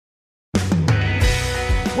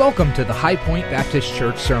Welcome to the High Point Baptist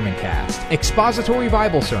Church Sermoncast, expository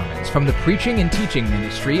Bible sermons from the preaching and teaching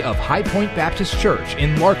ministry of High Point Baptist Church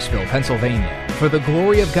in Larksville, Pennsylvania, for the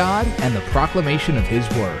glory of God and the proclamation of His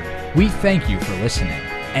Word. We thank you for listening.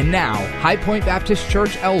 And now, High Point Baptist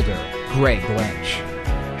Church Elder, Greg Lynch.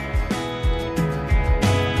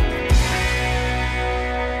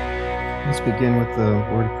 Let's begin with the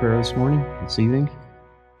word of prayer this evening.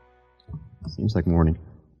 Seems like morning.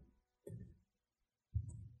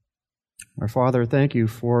 Our Father, thank you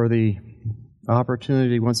for the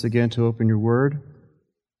opportunity once again to open your word.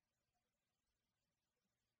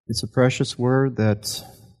 It's a precious word that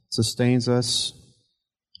sustains us,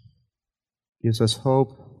 gives us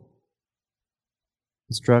hope,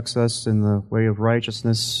 instructs us in the way of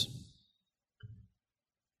righteousness,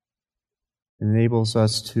 enables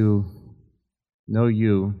us to know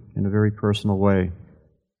you in a very personal way.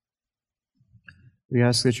 We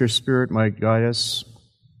ask that your Spirit might guide us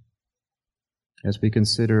as we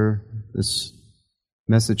consider this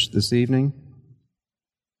message this evening,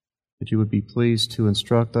 that you would be pleased to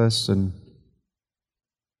instruct us and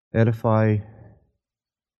edify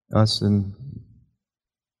us in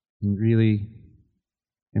really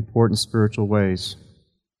important spiritual ways.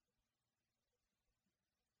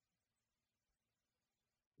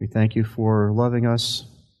 We thank you for loving us,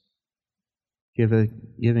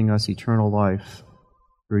 giving us eternal life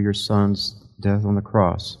through your Son's death on the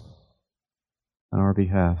cross on our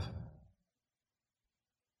behalf.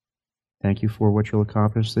 Thank you for what you'll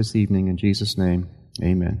accomplish this evening. In Jesus' name,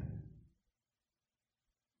 amen.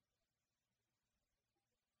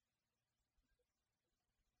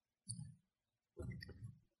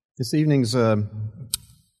 This evening's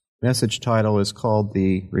message title is called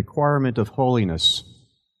The Requirement of Holiness.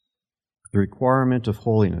 The Requirement of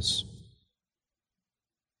Holiness.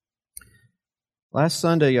 Last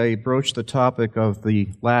Sunday, I broached the topic of the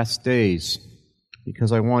last days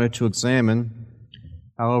because I wanted to examine,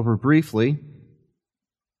 however briefly,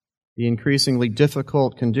 the increasingly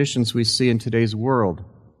difficult conditions we see in today's world,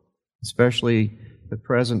 especially the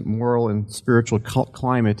present moral and spiritual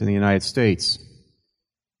climate in the United States.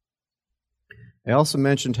 I also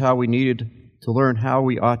mentioned how we needed to learn how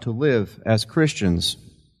we ought to live as Christians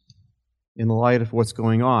in the light of what's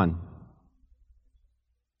going on.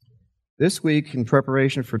 This week, in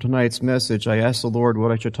preparation for tonight's message, I asked the Lord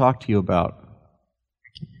what I should talk to you about.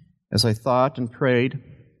 As I thought and prayed,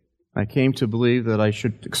 I came to believe that I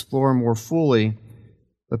should explore more fully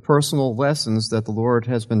the personal lessons that the Lord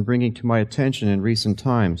has been bringing to my attention in recent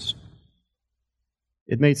times.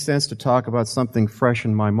 It made sense to talk about something fresh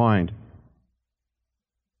in my mind.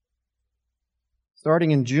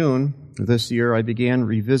 Starting in June of this year, I began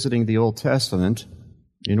revisiting the Old Testament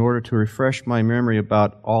in order to refresh my memory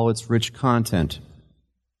about all its rich content.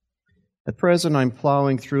 At present, I'm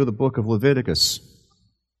plowing through the book of Leviticus,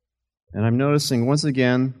 and I'm noticing once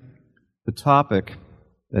again the topic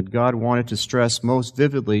that God wanted to stress most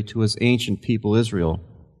vividly to His ancient people Israel,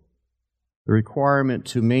 the requirement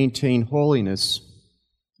to maintain holiness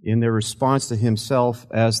in their response to Himself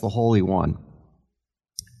as the Holy One.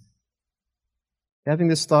 Having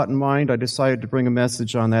this thought in mind, I decided to bring a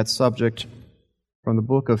message on that subject from the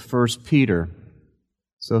book of 1 Peter.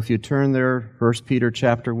 So if you turn there, 1 Peter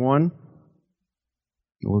chapter 1,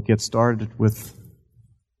 we'll get started with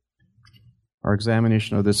our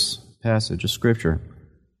examination of this passage of Scripture.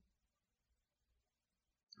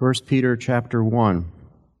 1 Peter chapter 1.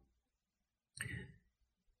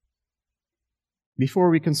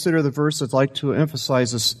 Before we consider the verse I'd like to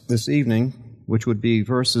emphasize this evening, which would be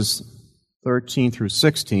verses 13 through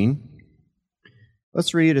 16,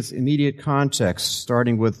 let's read its immediate context,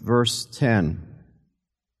 starting with verse 10.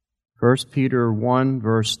 1 Peter 1,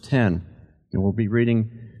 verse 10, and we'll be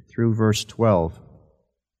reading through verse 12.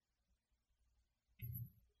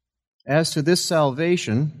 As to this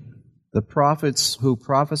salvation, the prophets who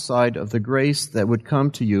prophesied of the grace that would come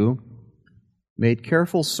to you made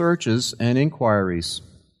careful searches and inquiries,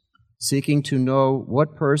 seeking to know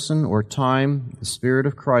what person or time the Spirit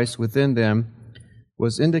of Christ within them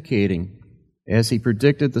was indicating as He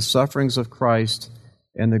predicted the sufferings of Christ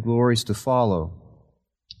and the glories to follow.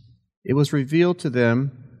 It was revealed to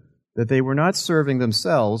them that they were not serving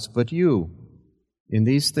themselves, but you, in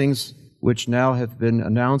these things which now have been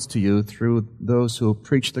announced to you through those who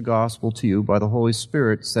preach the gospel to you by the Holy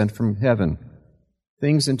Spirit sent from heaven,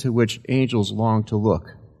 things into which angels long to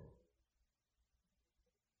look.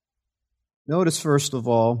 Notice, first of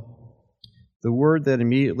all, the word that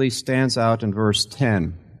immediately stands out in verse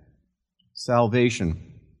 10,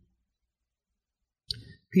 salvation.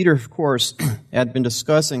 Peter, of course, had been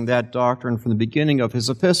discussing that doctrine from the beginning of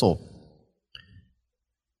his epistle.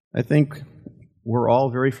 I think we're all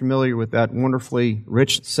very familiar with that wonderfully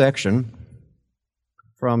rich section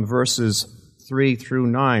from verses 3 through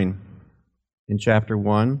 9 in chapter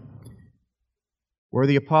 1, where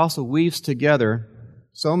the apostle weaves together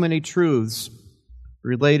so many truths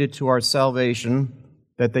related to our salvation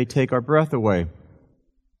that they take our breath away.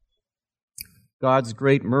 God's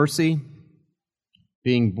great mercy,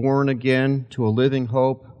 being born again to a living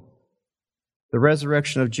hope, the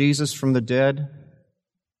resurrection of Jesus from the dead,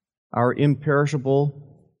 our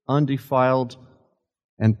imperishable, undefiled,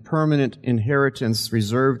 and permanent inheritance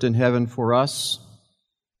reserved in heaven for us,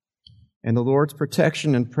 and the Lord's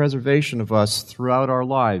protection and preservation of us throughout our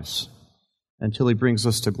lives until He brings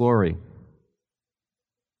us to glory.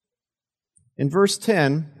 In verse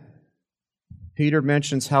 10, Peter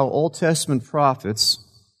mentions how Old Testament prophets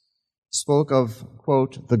spoke of,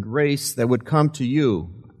 quote, the grace that would come to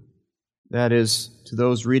you, that is, to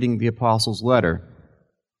those reading the apostles' letter.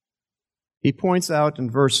 He points out in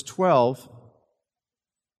verse 12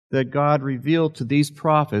 that God revealed to these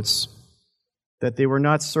prophets that they were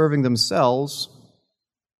not serving themselves,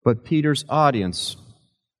 but Peter's audience,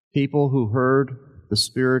 people who heard the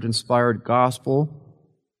Spirit-inspired gospel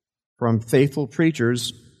from faithful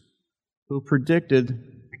preachers who predicted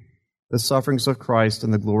the sufferings of Christ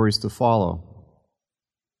and the glories to follow.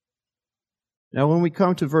 Now, when we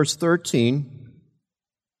come to verse 13,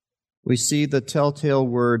 we see the telltale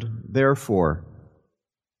word, therefore,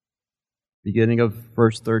 beginning of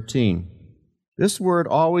verse 13. This word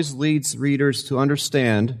always leads readers to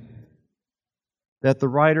understand that the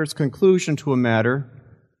writer's conclusion to a matter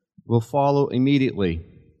will follow immediately.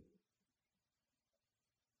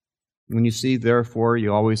 When you see therefore,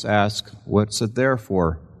 you always ask, what's it there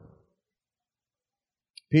for?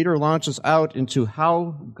 Peter launches out into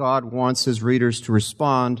how God wants his readers to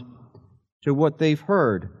respond to what they've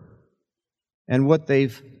heard and what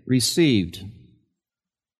they've received.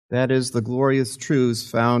 That is, the glorious truths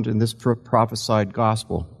found in this prophesied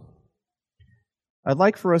gospel. I'd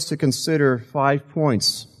like for us to consider 5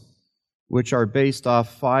 points which are based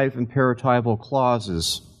off 5 imperatival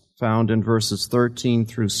clauses found in verses 13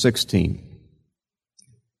 through 16.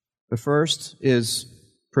 The first is,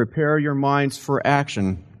 prepare your minds for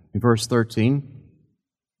action, in verse 13.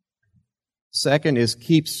 Second is,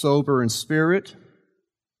 keep sober in spirit.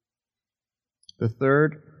 The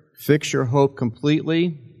third, fix your hope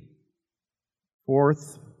completely.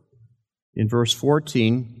 Fourth, in verse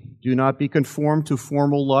 14, do not be conformed to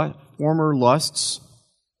former lusts.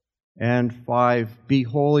 And 5, be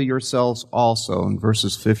holy yourselves also, in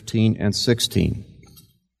verses 15 and 16.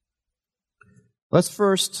 Let's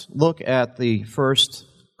first look at the first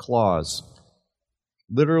clause.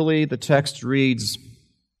 Literally, the text reads,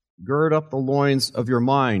 gird up the loins of your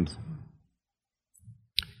mind.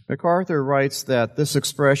 MacArthur writes that this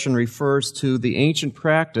expression refers to the ancient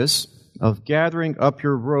practice of gathering up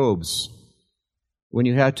your robes when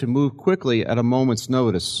you had to move quickly at a moment's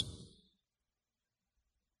notice.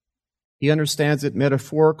 He understands it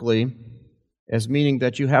metaphorically as meaning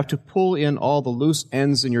that you have to pull in all the loose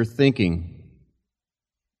ends in your thinking.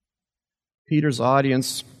 Peter's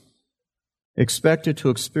audience expected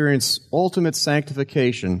to experience ultimate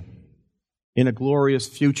sanctification in a glorious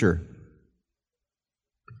future.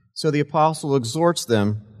 So the apostle exhorts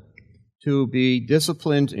them to be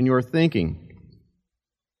disciplined in your thinking,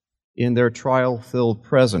 in their trial-filled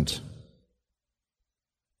present,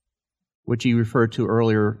 which he referred to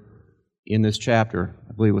earlier in this chapter.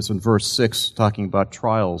 I believe it was in verse 6, talking about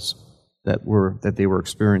trials that they were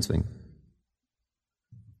experiencing.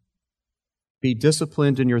 Be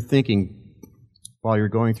disciplined in your thinking while you're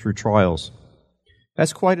going through trials.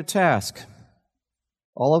 That's quite a task.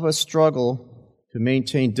 All of us struggle to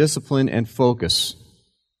maintain discipline and focus.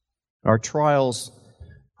 Our trials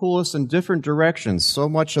pull us in different directions so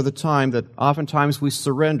much of the time that oftentimes we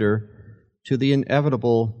surrender to the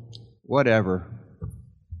inevitable whatever.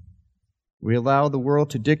 We allow the world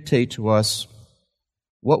to dictate to us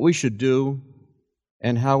what we should do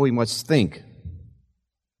and how we must think.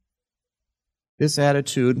 This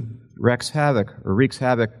attitude wreaks havoc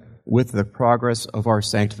with the progress of our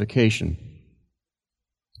sanctification.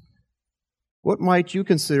 What might you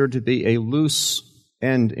consider to be a loose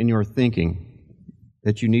end in your thinking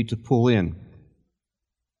that you need to pull in?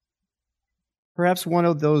 Perhaps one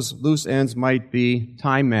of those loose ends might be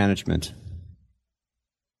time management.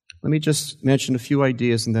 Let me just mention a few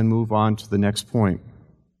ideas and then move on to the next point.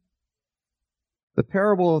 The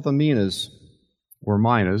parable of the minas, or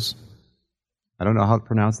minas, I don't know how to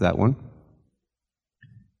pronounce that one,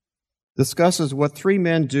 discusses what 3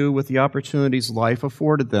 men do with the opportunities life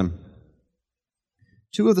afforded them.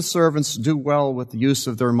 2 of the servants do well with the use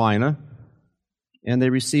of their mina, and they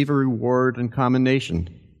receive a reward and commendation.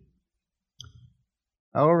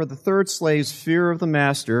 However, the third slave's fear of the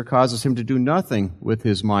master causes him to do nothing with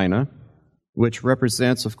his mina, which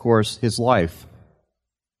represents, of course, his life.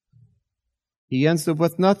 He ends up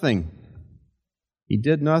with nothing. He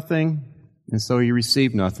did nothing, and so he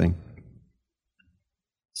received nothing.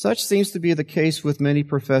 Such seems to be the case with many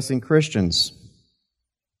professing Christians.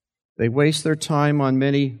 They waste their time on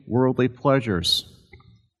many worldly pleasures.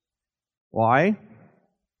 Why?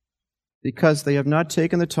 Because they have not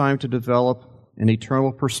taken the time to develop an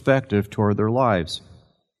eternal perspective toward their lives.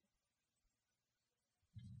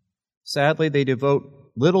 Sadly, they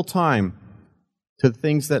devote little time to the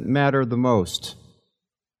things that matter the most.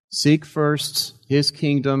 Seek first His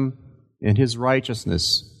kingdom and His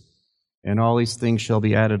righteousness, and all these things shall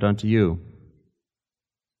be added unto you.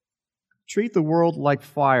 Treat the world like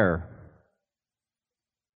fire.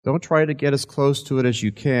 Don't try to get as close to it as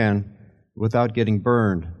you can without getting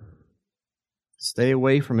burned. Stay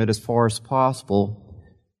away from it as far as possible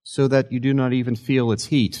so that you do not even feel its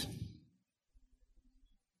heat.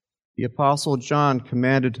 The Apostle John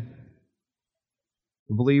commanded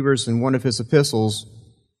the believers in one of his epistles,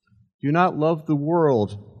 "Do not love the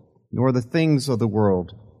world, nor the things of the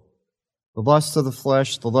world. The lust of the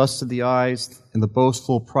flesh, the lust of the eyes, and the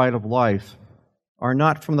boastful pride of life are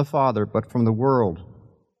not from the Father, but from the world."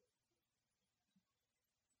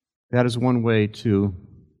 That is one way to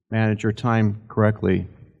manage your time correctly,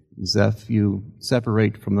 is if you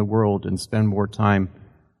separate from the world and spend more time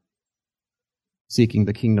seeking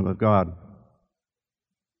the kingdom of God.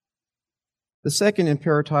 The second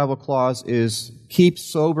imperatival clause is, keep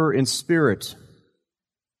sober in spirit.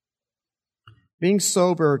 Being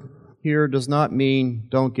sober here does not mean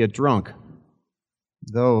don't get drunk,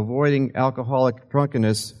 though avoiding alcoholic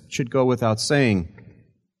drunkenness should go without saying.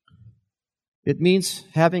 It means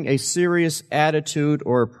having a serious attitude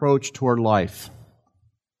or approach toward life.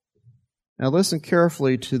 Now listen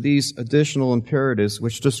carefully to these additional imperatives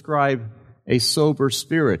which describe a sober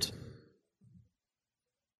spirit.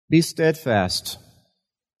 Be steadfast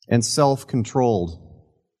and self-controlled.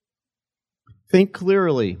 Think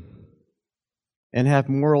clearly and have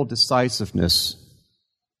moral decisiveness.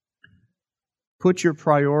 Put your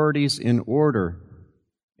priorities in order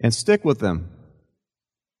and stick with them.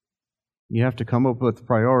 You have to come up with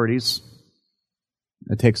priorities.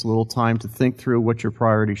 It takes a little time to think through what your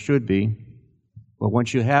priorities should be. But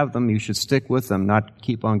once you have them, you should stick with them, not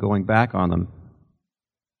keep on going back on them.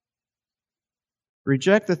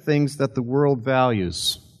 Reject the things that the world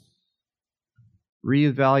values.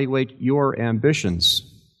 Reevaluate your ambitions.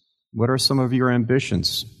 What are some of your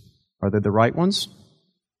ambitions? Are they the right ones?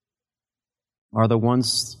 Are the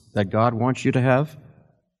ones that God wants you to have?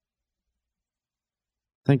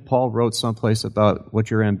 I think Paul wrote someplace about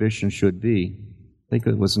what your ambition should be. I think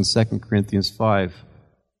it was in 2 Corinthians 5.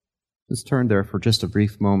 Let's turn there for just a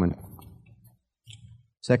brief moment.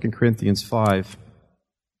 2 Corinthians 5.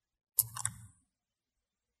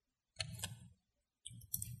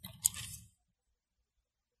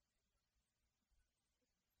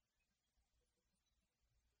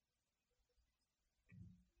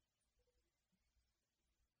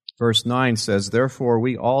 Verse 9 says, "Therefore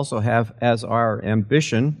we also have as our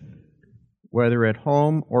ambition, whether at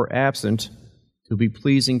home or absent, to be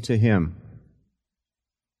pleasing to Him."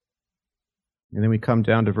 And then we come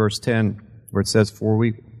down to verse 10, where it says, "For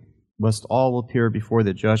we must all appear before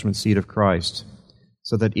the judgment seat of Christ,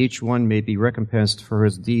 so that each one may be recompensed for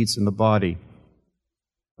his deeds in the body,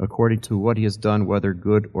 according to what he has done, whether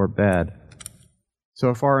good or bad."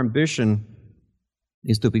 So if our ambition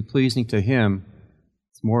is to be pleasing to Him,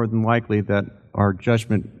 it's more than likely that our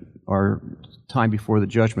time before the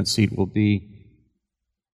judgment seat will be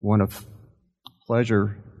one of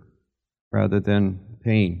pleasure rather than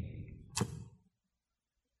pain.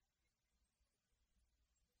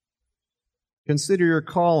 Consider your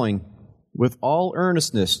calling with all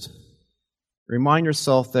earnestness. Remind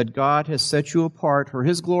yourself that God has set you apart for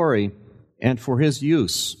His glory and for His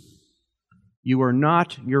use. You are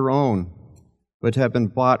not your own, but have been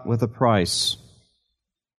bought with a price.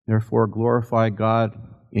 Therefore, glorify God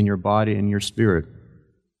in your body and your spirit.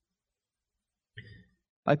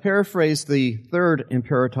 I paraphrase the third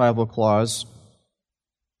imperatival clause.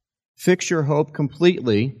 Fix your hope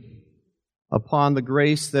completely upon the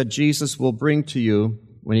grace that Jesus will bring to you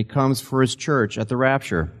when He comes for His church at the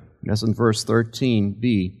rapture. That's in verse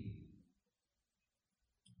 13b.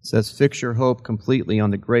 It says, "Fix your hope completely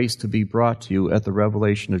on the grace to be brought to you at the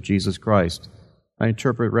revelation of Jesus Christ." I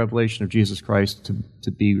interpret revelation of Jesus Christ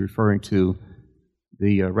to be referring to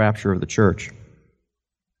the rapture of the church.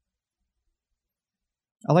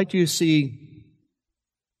 I'd like you to see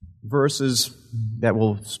verses that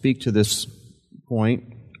will speak to this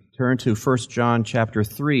point. Turn to 1 John chapter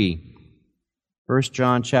 3. 1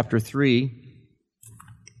 John chapter 3,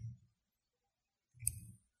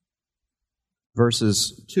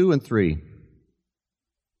 verses 2 and 3.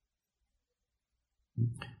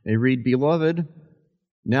 They read, "Beloved,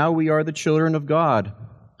 now we are the children of God,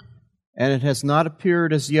 and it has not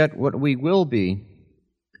appeared as yet what we will be.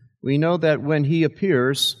 We know that when He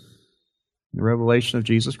appears," the revelation of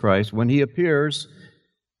Jesus Christ, "when He appears,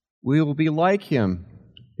 we will be like Him,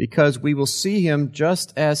 because we will see Him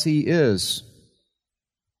just as He is.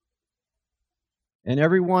 And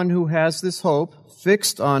everyone who has this hope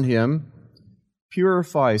fixed on Him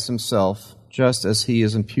purifies himself just as He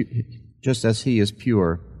is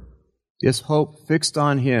pure." This hope fixed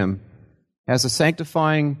on Him has a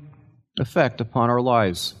sanctifying effect upon our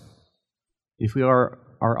lives. If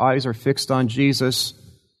our eyes are fixed on Jesus,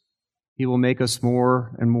 He will make us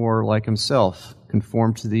more and more like Himself,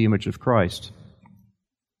 conform to the image of Christ.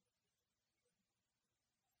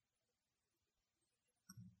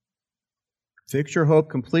 Fix your hope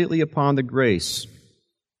completely upon the grace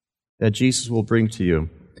that Jesus will bring to you.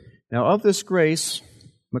 Now, of this grace,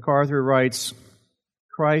 MacArthur writes,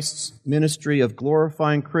 Christ's ministry of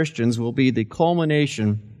glorifying Christians will be the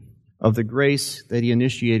culmination of the grace that He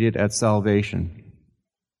initiated at salvation.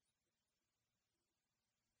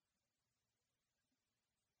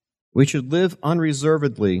 We should live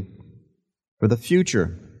unreservedly for the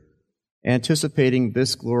future, anticipating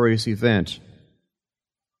this glorious event.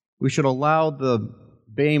 We should allow the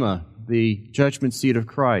Bema, the judgment seat of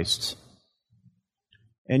Christ,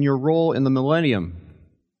 and your role in the millennium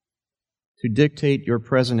to dictate your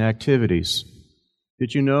present activities.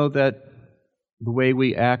 Did you know that the way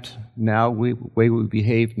we act now, the way we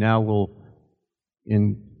behave now will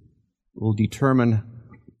determine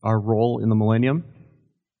our role in the millennium?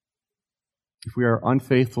 If we are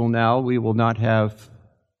unfaithful now, we will not have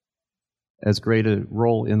as great a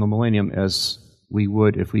role in the millennium as we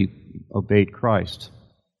would if we obeyed Christ.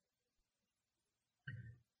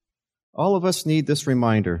 All of us need this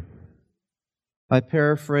reminder. I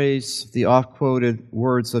paraphrase the oft-quoted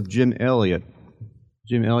words of Jim Elliot.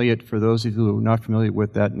 Jim Elliot, for those of you who are not familiar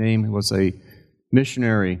with that name, was a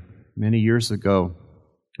missionary many years ago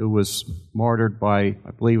who was martyred by,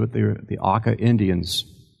 I believe, the Auca Indians.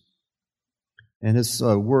 And his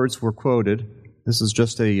words were quoted. This is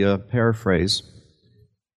just a paraphrase,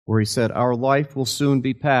 where he said, "Our life will soon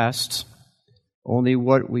be past. Only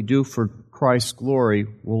what we do for Christ's glory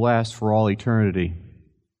will last for all eternity."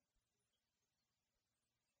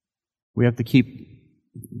 We have to keep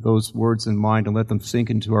those words in mind and let them sink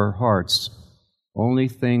into our hearts. Only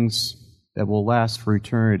things that will last for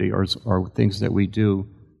eternity are things that we do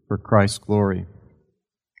for Christ's glory.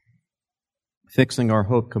 Fixing our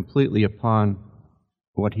hope completely upon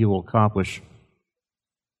what He will accomplish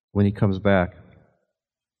when He comes back.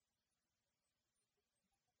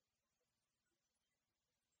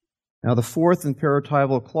 Now, the fourth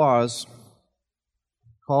imperatival clause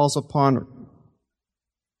calls upon,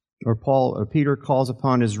 Peter calls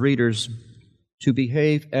upon his readers to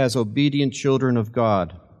behave as obedient children of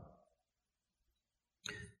God,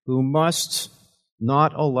 who must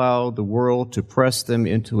not allow the world to press them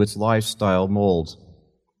into its lifestyle mold.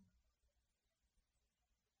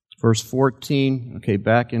 Verse 14,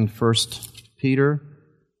 back in 1 Peter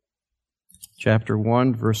chapter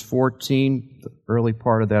 1, verse 14, the early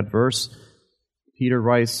part of that verse, Peter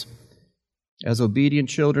writes, "As obedient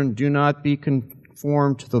children, do not be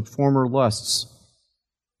conformed to the former lusts."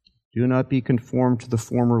 Do not be conformed to the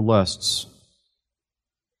former lusts.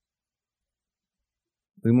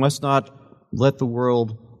 We must not let the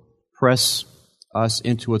world press us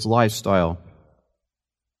into its lifestyle.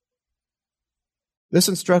 This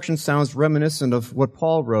instruction sounds reminiscent of what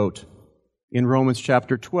Paul wrote in Romans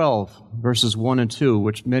chapter 12, verses 1 and 2,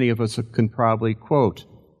 which many of us can probably quote.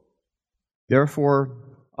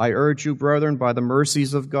 "Therefore, I urge you, brethren, by the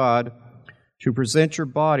mercies of God, to present your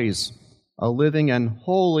bodies a living and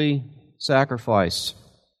holy sacrifice,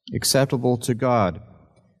 acceptable to God,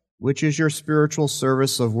 which is your spiritual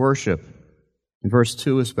service of worship." In verse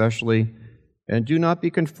 2 especially, "And do not be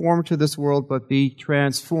conformed to this world, but be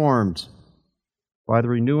transformed by the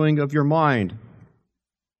renewing of your mind,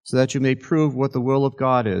 so that you may prove what the will of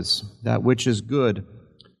God is, that which is good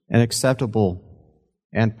and acceptable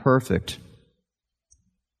and perfect."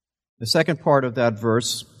 The second part of that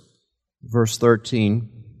verse, verse 13,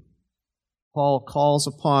 Paul calls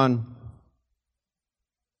upon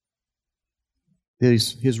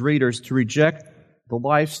his readers to reject the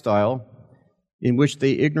lifestyle in which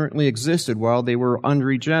they ignorantly existed while they were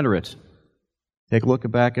unregenerate. Take a look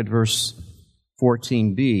back at verse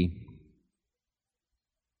 14b.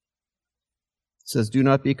 It says, "Do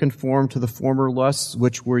not be conformed to the former lusts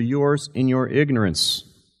which were yours in your ignorance."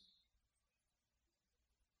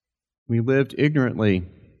 We lived ignorantly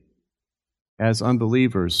as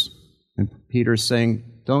unbelievers. And Peter's saying,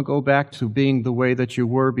 don't go back to being the way that you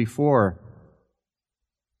were before.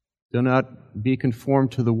 Do not be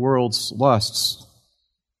conformed to the world's lusts.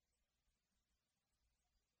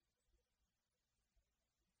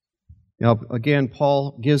 Now, again,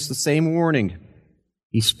 Paul gives the same warning.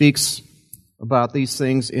 He speaks about these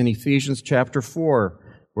things in Ephesians chapter 4,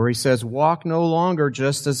 where he says, "Walk no longer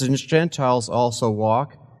just as the Gentiles also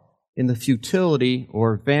walk, in the futility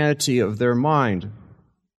or vanity of their mind,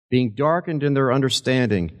 being darkened in their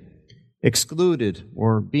understanding, excluded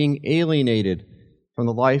or being alienated from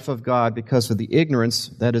the life of God because of the ignorance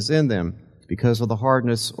that is in them, because of the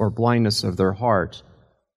hardness or blindness of their heart."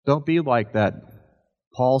 Don't be like that,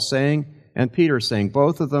 Paul's saying, and Peter's saying.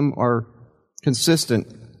 Both of them are consistent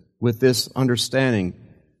with this understanding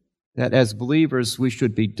that as believers we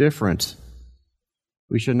should be different.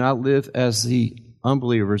 We should not live as the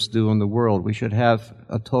unbelievers do in the world. We should have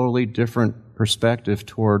a totally different perspective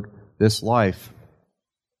toward this life.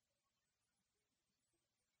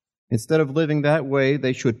 Instead of living that way,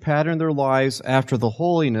 they should pattern their lives after the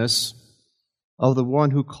holiness of the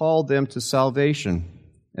one who called them to salvation,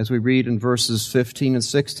 as we read in verses 15 and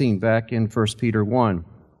 16 back in 1 Peter 1.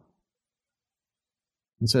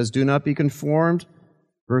 It says, "Do not be conformed,"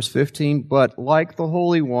 verse 15, "but like the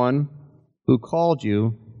Holy One who called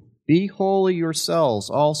you, be holy yourselves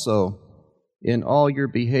also in all your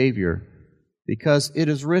behavior, because it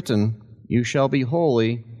is written, 'You shall be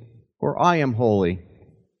holy, for I am holy.'"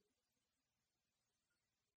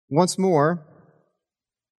 Once more,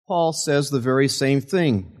 Paul says the very same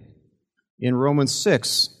thing in Romans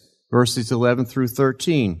 6, verses 11 through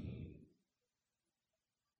 13.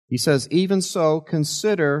 He says, "Even so,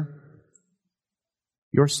 consider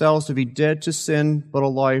yourselves to be dead to sin, but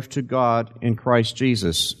alive to God in Christ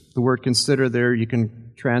Jesus." The word "consider" there, you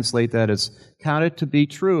can translate that as "count it to be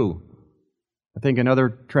true." I think in other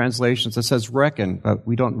translations it says "reckon," but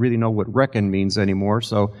we don't really know what "reckon" means anymore,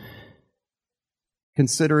 so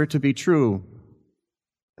consider it to be true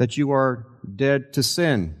that you are dead to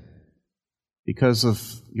sin because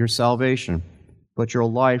of your salvation, but you're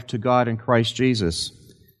alive to God in Christ Jesus.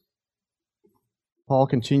 Paul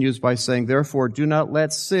continues by saying, "Therefore, do not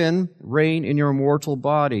let sin reign in your mortal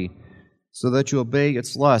body, so that you obey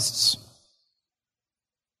its lusts.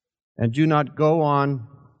 And do not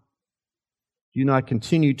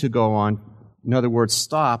continue to go on. In other words,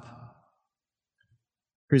 stop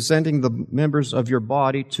presenting the members of your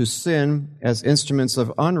body to sin as instruments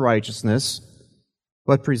of unrighteousness,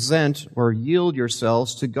 but present or yield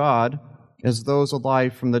yourselves to God as those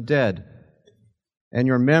alive from the dead, and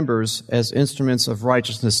your members as instruments of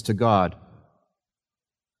righteousness to God."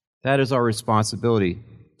 That is our responsibility,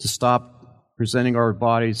 to stop presenting our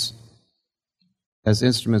bodies as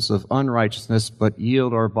instruments of unrighteousness, but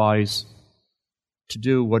yield our bodies to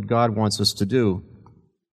do what God wants us to do,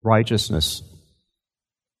 righteousness.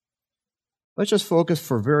 Let's just focus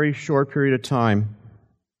for a very short period of time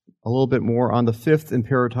a little bit more on the fifth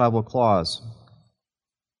imperatival clause.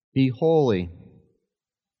 Be holy.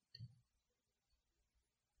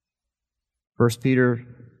 1 Peter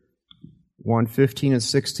 1, 15 and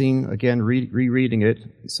 16, again rereading it,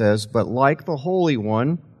 it says, "But like the Holy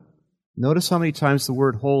One," notice how many times the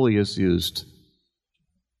word holy is used.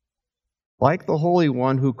 "Like the Holy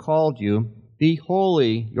One who called you, be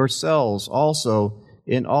holy yourselves also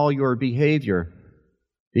in all your behavior,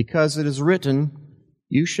 because it is written,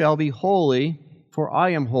 'You shall be holy, for I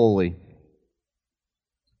am holy.'"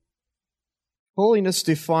 Holiness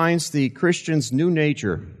defines the Christian's new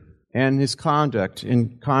nature and his conduct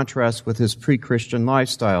in contrast with his pre-Christian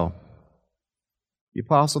lifestyle. The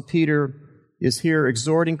Apostle Peter is here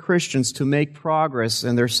exhorting Christians to make progress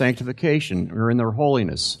in their sanctification or in their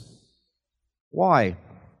holiness. Why?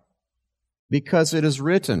 Because it is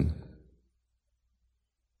written.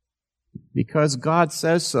 Because God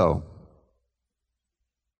says so.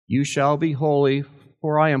 "You shall be holy,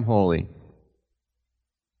 for I am holy."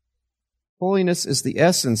 Holiness is the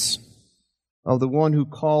essence of the one who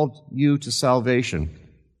called you to salvation.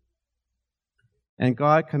 And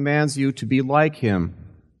God commands you to be like Him,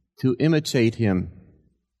 to imitate Him.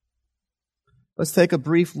 Let's take a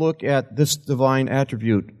brief look at this divine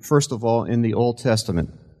attribute, first of all, in the Old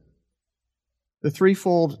Testament. The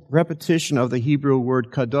threefold repetition of the Hebrew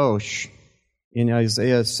word kadosh in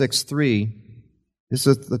Isaiah 6:3 This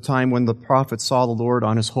is the time when the prophet saw the Lord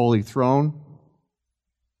on his holy throne.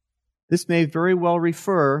 This may very well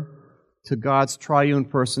refer to God's triune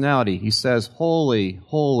personality. He says, holy,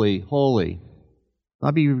 holy, holy.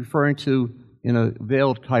 Not be referring to, in a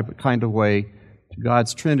veiled kind of way, to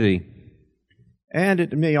God's Trinity. And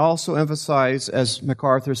it may also emphasize, as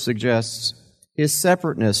MacArthur suggests, his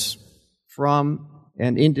separateness from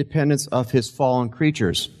and independence of his fallen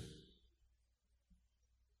creatures.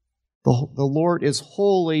 The Lord is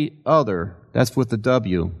wholly other. That's with the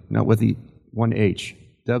W, not with the one H.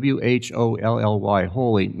 W-H-O-L-L-Y,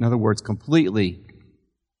 holy. In other words, completely,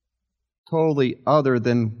 totally other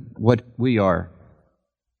than what we are.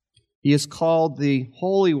 He is called the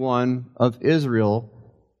Holy One of Israel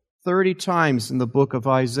 30 times in the book of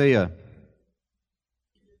Isaiah.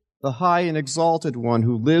 The high and exalted one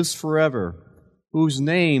who lives forever, whose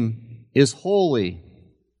name is holy,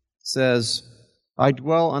 says, I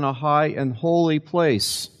dwell in a high and holy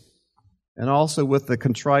place, and also with the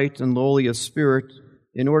contrite and lowly of spirit,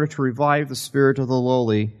 in order to revive the spirit of the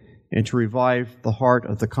lowly and to revive the heart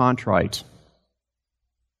of the contrite.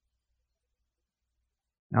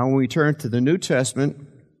 Now, when we turn to the New Testament,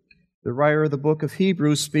 the writer of the book of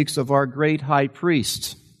Hebrews speaks of our great high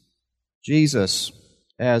priest, Jesus,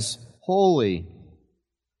 as holy,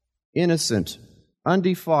 innocent,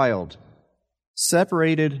 undefiled,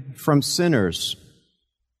 separated from sinners,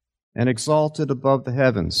 and exalted above the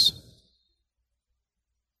heavens.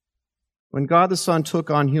 When God the Son took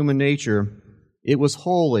on human nature, it was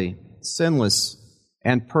holy, sinless,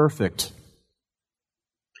 and perfect.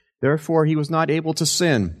 Therefore, he was not able to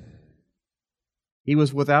sin. He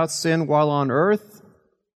was without sin while on earth,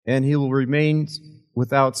 and he will remain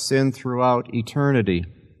without sin throughout eternity.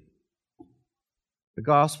 The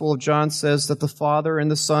Gospel of John says that the Father and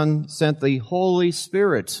the Son sent the Holy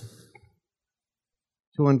Spirit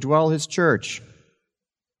to indwell his church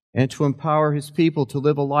and to empower his people to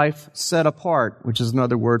live a life set apart, which is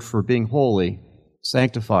another word for being holy,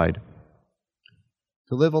 sanctified.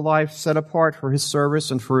 To live a life set apart for his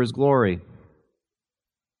service and for his glory.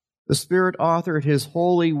 The Spirit authored his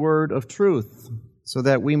holy word of truth so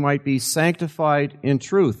that we might be sanctified in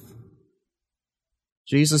truth.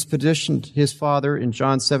 Jesus petitioned his Father in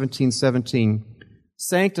John 17:17,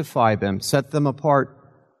 sanctify them, set them apart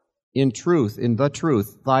in truth, in the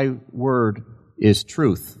truth. Thy word is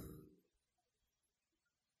truth.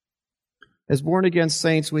 As born-again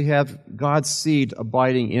saints, we have God's seed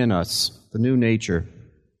abiding in us, the new nature.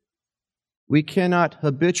 We cannot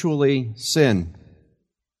habitually sin.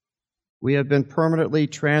 We have been permanently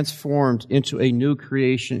transformed into a new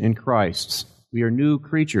creation in Christ. We are new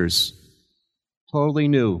creatures, totally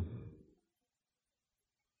new.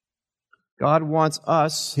 God wants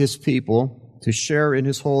us, his people, to share in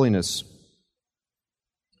his holiness.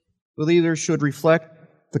 Believers should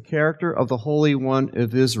reflect the character of the Holy One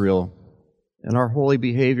of Israel, and our holy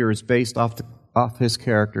behavior is based off his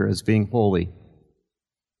character as being holy.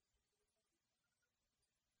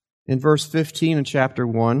 In verse 15 in chapter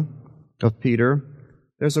 1 of Peter,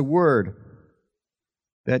 there's a word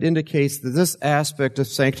that indicates that this aspect of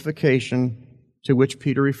sanctification to which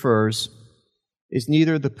Peter refers is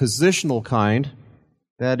neither the positional kind,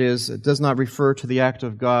 that is, it does not refer to the act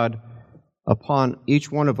of God upon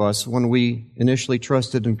each one of us when we initially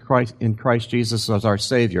trusted in Christ Jesus as our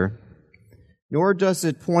Savior, nor does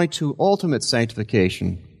it point to ultimate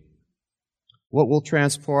sanctification, what will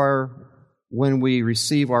transpire when we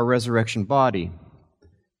receive our resurrection body.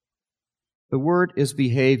 The word is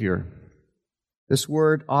behavior. This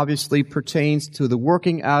word obviously pertains to the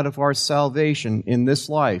working out of our salvation in this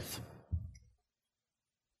life.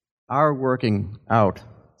 Our working out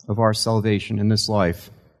of our salvation in this life.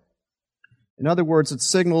 In other words, it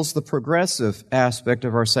signals the progressive aspect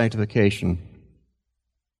of our sanctification.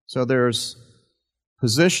 So there's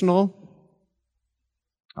positional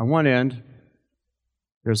on one end,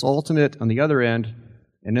 there's ultimate on the other end,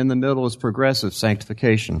 and in the middle is progressive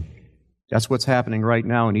sanctification. That's what's happening right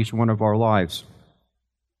now in each one of our lives.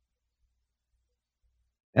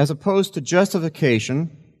 As opposed to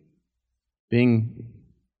justification, being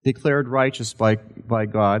declared righteous by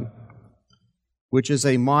God, which is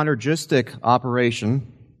a monergistic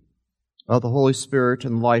operation of the Holy Spirit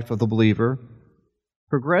in the life of the believer,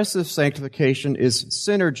 progressive sanctification is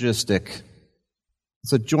synergistic.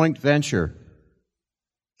 It's a joint venture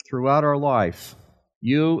throughout our life.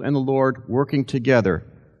 You and the Lord working together.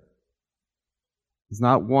 It's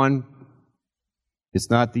not one, it's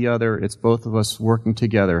not the other, it's both of us working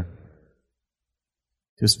together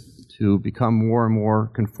to become more and more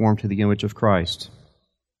conformed to the image of Christ.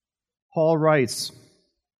 Paul writes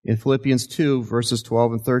in Philippians 2, verses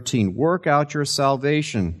 12 and 13. Work out your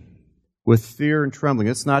salvation with fear and trembling.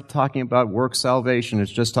 It's not talking about work salvation.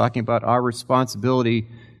 It's just talking about our responsibility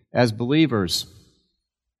as believers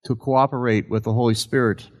to cooperate with the Holy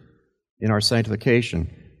Spirit in our sanctification.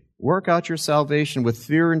 Work out your salvation with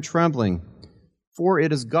fear and trembling, for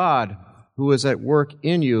it is God who is at work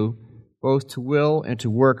in you, both to will and to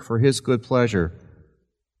work for His good pleasure.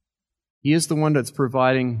 He is the one that's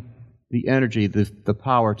providing the energy, the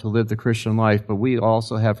power to live the Christian life, but we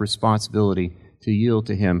also have responsibility to yield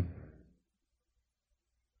to Him.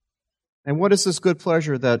 And what is this good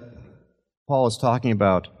pleasure that Paul is talking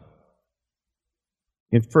about?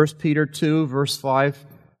 In 1 Peter 2, verse 5,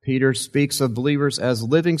 Peter speaks of believers as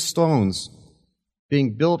living stones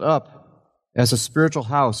being built up as a spiritual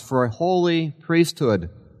house for a holy priesthood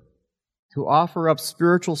to offer up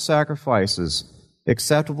spiritual sacrifices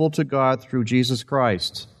acceptable to God through Jesus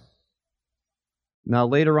Christ. Now,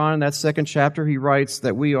 later on in that second chapter, he writes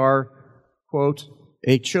that we are, quote,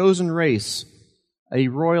 a chosen race, a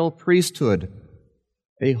royal priesthood,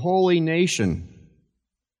 a holy nation,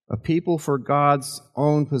 a people for God's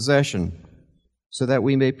own possession, so that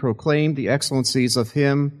we may proclaim the excellencies of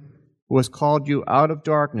Him who has called you out of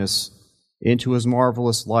darkness into His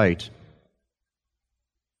marvelous light.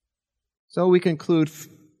 So we can conclude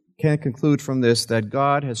from this that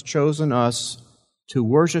God has chosen us to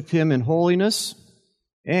worship Him in holiness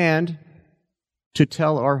and to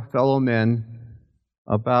tell our fellow men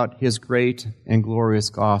about His great and glorious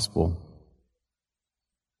gospel.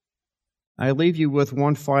 I leave you with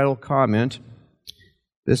one final comment,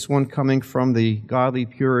 this one coming from the godly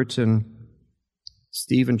Puritan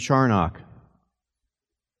Stephen Charnock.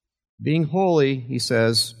 Being holy, he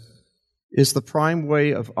says, is the prime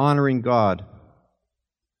way of honoring God.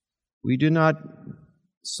 We do not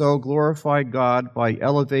so glorify God by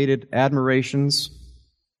elevated admirations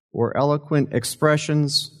or eloquent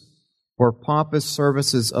expressions or pompous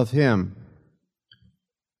services of Him,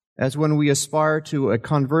 as when we aspire to a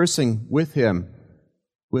conversing with Him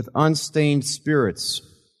with unstained spirits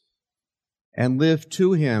and live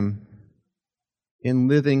to Him in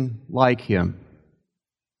living like Him.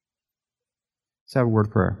 Let's have a word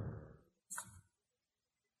of prayer.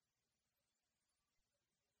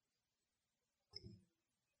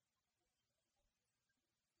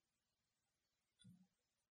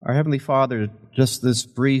 Our Heavenly Father, just this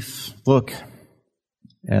brief look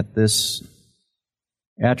at this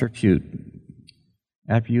attribute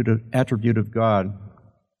of God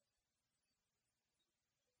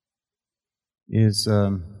is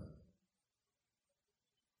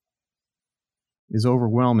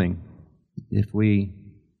overwhelming if we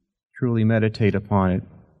truly meditate upon it.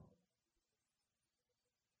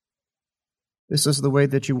 This is the way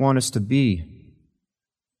that you want us to be.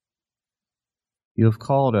 You have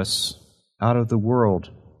called us out of the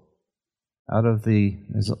world, out of the,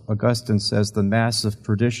 as Augustine says, the mass of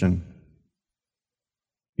perdition.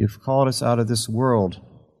 You've called us out of this world.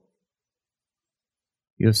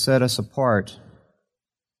 You have set us apart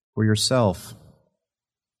for yourself.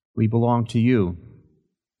 We belong to you.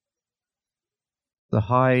 The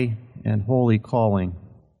high and holy calling.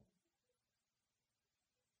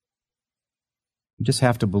 You just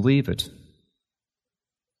have to believe it.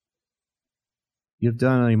 You've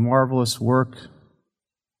done a marvelous work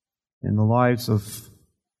in the lives of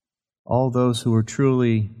all those who are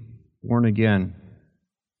truly born again.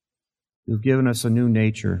 You've given us a new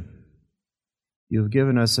nature. You've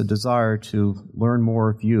given us a desire to learn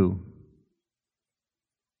more of you.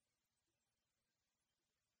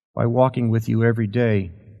 By walking with you every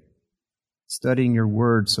day, studying your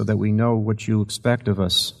word so that we know what you expect of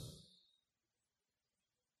us,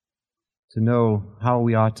 to know how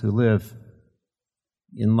we ought to live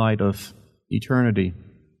in light of eternity.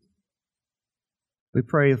 We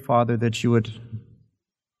pray, Father, that you would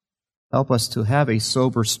help us to have a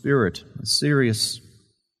sober spirit, a serious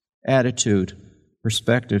attitude,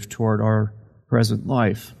 perspective toward our present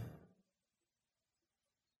life,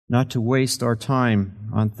 not to waste our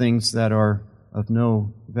time on things that are of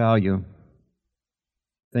no value,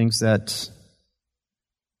 things that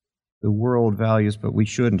the world values, but we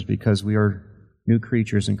shouldn't because we are new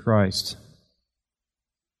creatures in Christ.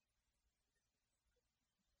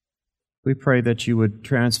 We pray that you would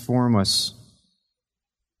transform us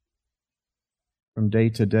from day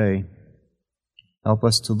to day. Help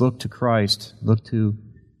us to look to Christ, look to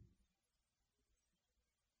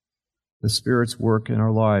the Spirit's work in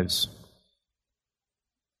our lives.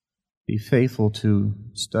 Be faithful to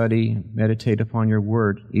study, meditate upon your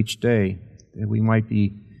word each day, that we might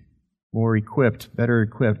be more equipped, better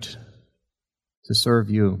equipped to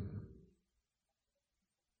serve you.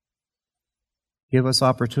 Give us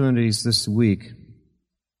opportunities this week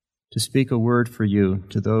to speak a word for you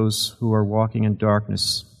to those who are walking in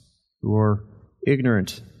darkness, who are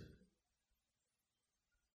ignorant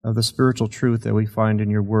of the spiritual truth that we find in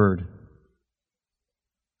your word.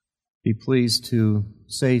 Be pleased to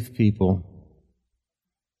save people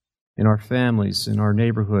in our families, in our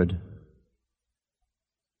neighborhood.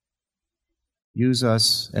 Use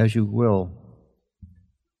us as you will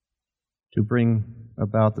to bring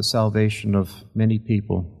about the salvation of many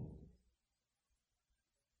people.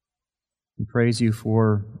 We praise you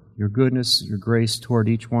for your goodness, your grace toward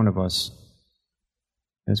each one of us.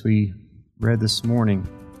 As we read this morning,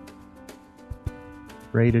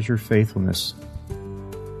 great is your faithfulness.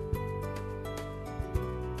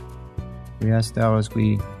 We ask thou, as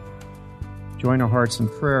we join our hearts in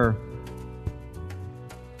prayer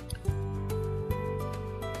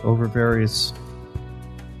over various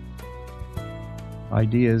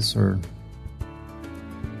ideas or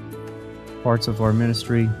parts of our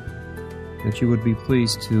ministry, that you would be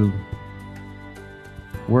pleased to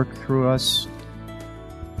work through us,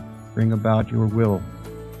 bring about your will.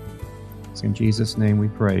 It's in Jesus' name we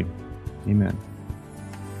pray. Amen.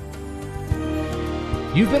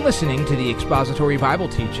 You've been listening to the expository Bible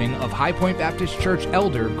teaching of High Point Baptist Church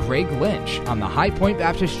elder Greg Lynch on the High Point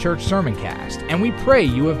Baptist Church Sermoncast, and we pray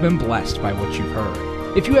you have been blessed by what you've heard.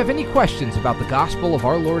 If you have any questions about the gospel of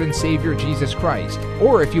our Lord and Savior Jesus Christ,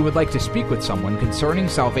 or if you would like to speak with someone concerning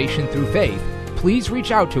salvation through faith, please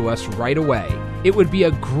reach out to us right away. It would be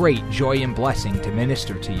a great joy and blessing to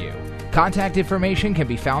minister to you. Contact information can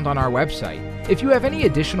be found on our website. If you have any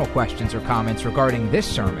additional questions or comments regarding this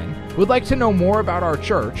sermon, would like to know more about our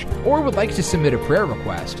church, or would like to submit a prayer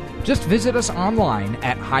request, just visit us online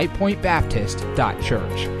at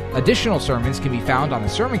highpointbaptist.church. Additional sermons can be found on the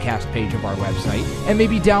Sermoncast page of our website and may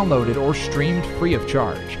be downloaded or streamed free of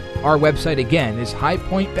charge. Our website again is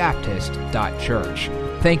highpointbaptist.church.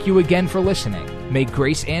 Thank you again for listening. May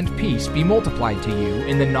grace and peace be multiplied to you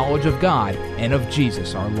in the knowledge of God and of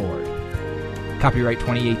Jesus our Lord. Copyright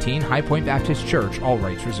 2018, High Point Baptist Church, all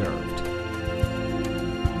rights reserved.